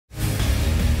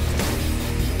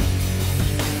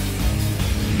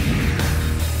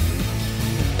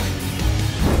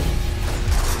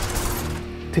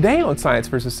Today on Science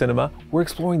vs. Cinema, we're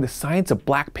exploring the science of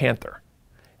Black Panther.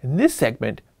 In this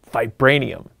segment,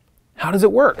 Vibranium. How does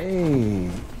it work? Hey,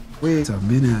 wait a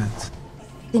minute.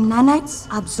 The nanites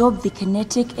absorb the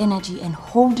kinetic energy and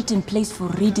hold it in place for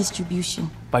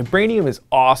redistribution. Vibranium is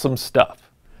awesome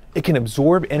stuff. It can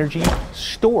absorb energy,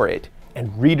 store it,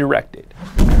 and redirect it.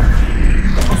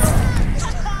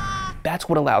 That's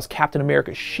what allows Captain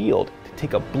America's shield to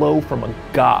take a blow from a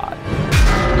god.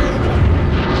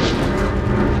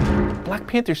 Black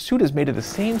Panther's suit is made of the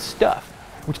same stuff,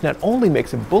 which not only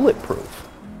makes him bulletproof,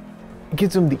 it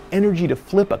gives him the energy to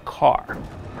flip a car.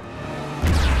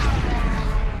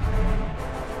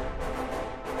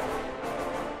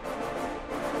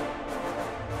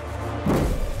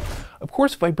 Of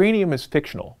course, vibranium is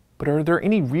fictional, but are there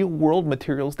any real-world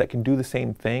materials that can do the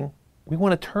same thing? We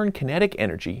want to turn kinetic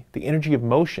energy, the energy of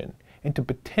motion, into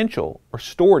potential or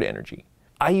stored energy.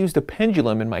 I used a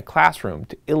pendulum in my classroom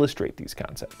to illustrate these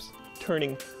concepts.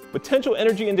 Turning potential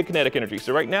energy into kinetic energy.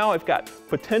 So right now I've got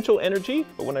potential energy,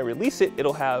 but when I release it,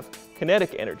 it'll have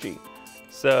kinetic energy.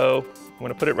 So I'm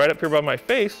going to put it right up here by my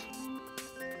face,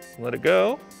 let it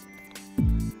go.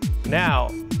 Now,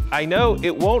 I know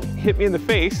it won't hit me in the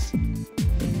face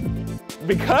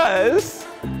because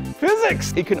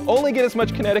physics! It can only get as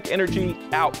much kinetic energy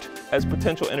out as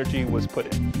potential energy was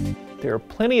put in. There are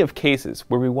plenty of cases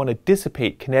where we want to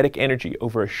dissipate kinetic energy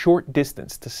over a short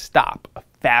distance to stop a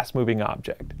fast-moving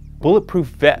object. Bulletproof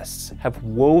vests have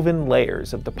woven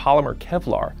layers of the polymer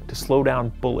Kevlar to slow down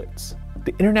bullets.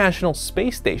 The International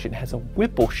Space Station has a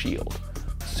Whipple shield,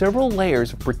 several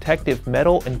layers of protective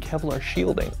metal and Kevlar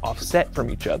shielding offset from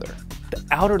each other. The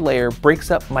outer layer breaks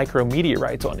up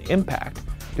micrometeorites on impact,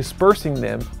 dispersing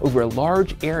them over a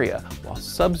large area while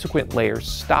subsequent layers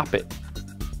stop it.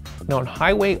 Now on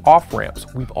highway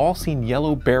off-ramps, we've all seen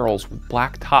yellow barrels with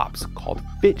black tops called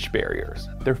Fitch barriers.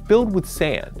 They're filled with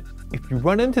sand. If you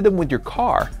run into them with your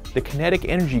car, the kinetic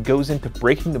energy goes into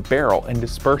breaking the barrel and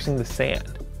dispersing the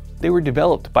sand. They were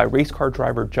developed by race car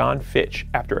driver John Fitch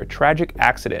after a tragic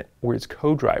accident where his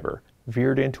co-driver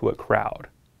veered into a crowd,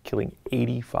 killing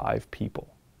 85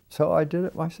 people. So I did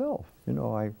it myself. You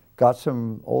know, I got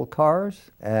some old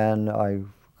cars and I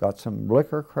got some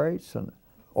liquor crates and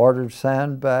ordered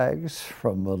sandbags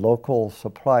from a local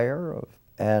supplier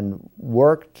and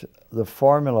worked the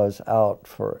formulas out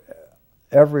for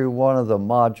every one of the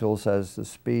modules as the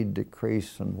speed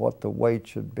decreased and what the weight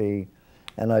should be.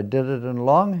 And I did it in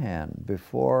longhand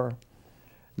before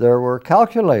there were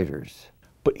calculators.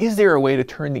 But is there a way to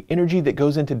turn the energy that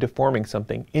goes into deforming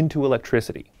something into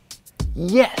electricity?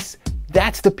 Yes,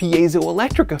 that's the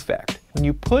piezoelectric effect. When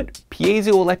you put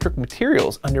piezoelectric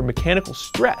materials under mechanical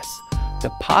stress, the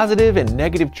positive and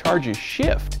negative charges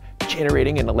shift,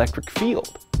 generating an electric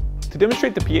field. To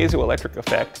demonstrate the piezoelectric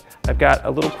effect, I've got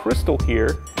a little crystal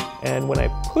here, and when I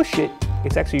push it,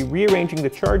 it's actually rearranging the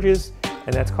charges,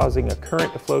 and that's causing a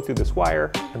current to flow through this wire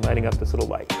and lighting up this little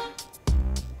light.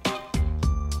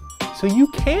 So you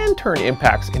can turn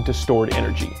impacts into stored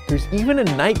energy. There's even a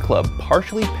nightclub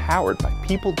partially powered by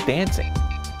people dancing.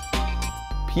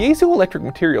 Piezoelectric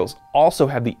materials also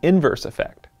have the inverse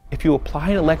effect. If you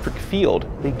apply an electric field,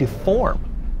 they deform.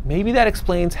 Maybe that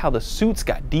explains how the suits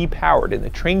got depowered in the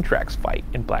train tracks fight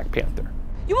in Black Panther.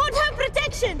 You won't have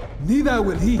protection! Neither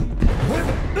will he.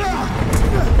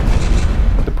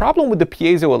 The problem with the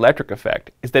piezoelectric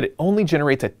effect is that it only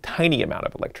generates a tiny amount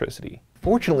of electricity.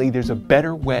 Fortunately, there's a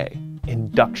better way: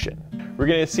 induction. We're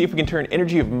going to see if we can turn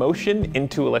energy of motion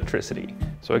into electricity.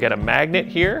 So I got a magnet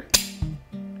here,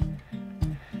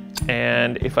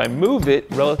 and if I move it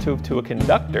relative to a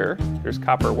conductor, there's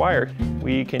copper wire,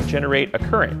 we can generate a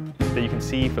current that you can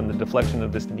see from the deflection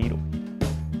of this needle.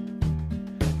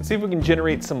 Let's see if we can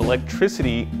generate some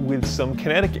electricity with some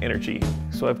kinetic energy.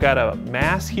 So I've got a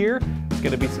mass here, it's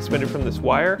going to be suspended from this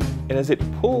wire, and as it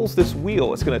pulls this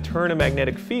wheel, it's going to turn a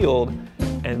magnetic field,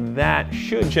 and that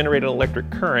should generate an electric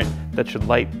current that should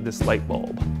light this light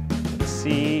bulb. Let's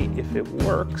see if it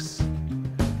works.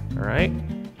 All right,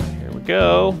 here we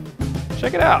go.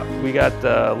 Check it out. We got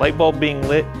the light bulb being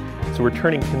lit, so we're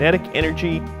turning kinetic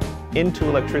energy into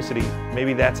electricity.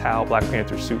 Maybe that's how Black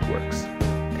Panther's suit works.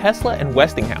 Tesla and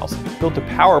Westinghouse built a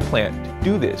power plant to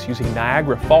do this using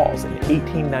Niagara Falls in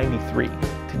 1893.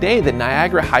 Today, the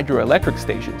Niagara hydroelectric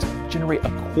stations generate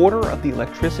a quarter of the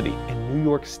electricity in New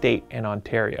York State and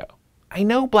Ontario. I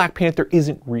know Black Panther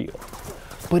isn't real,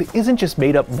 but it isn't just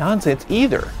made up nonsense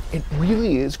either. It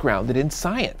really is grounded in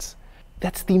science.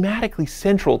 That's thematically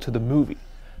central to the movie.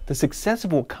 The success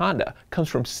of Wakanda comes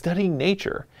from studying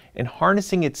nature and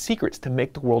harnessing its secrets to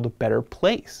make the world a better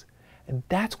place. And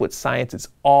that's what science is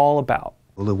all about.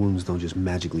 Bullet wounds don't just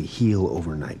magically heal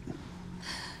overnight.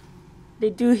 They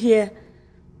do here,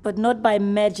 but not by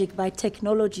magic, by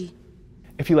technology.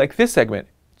 If you like this segment,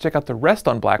 check out the rest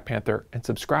on Black Panther and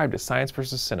subscribe to Science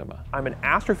vs. Cinema. I'm an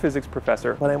astrophysics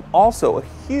professor, but I'm also a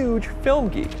huge film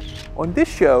geek. On this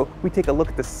show, we take a look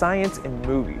at the science in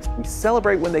movies. We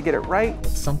celebrate when they get it right.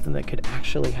 It's something that could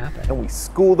actually happen. And we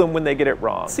school them when they get it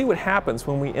wrong. See what happens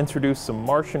when we introduce some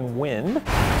Martian wind.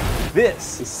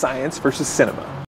 This is Science vs. Cinema.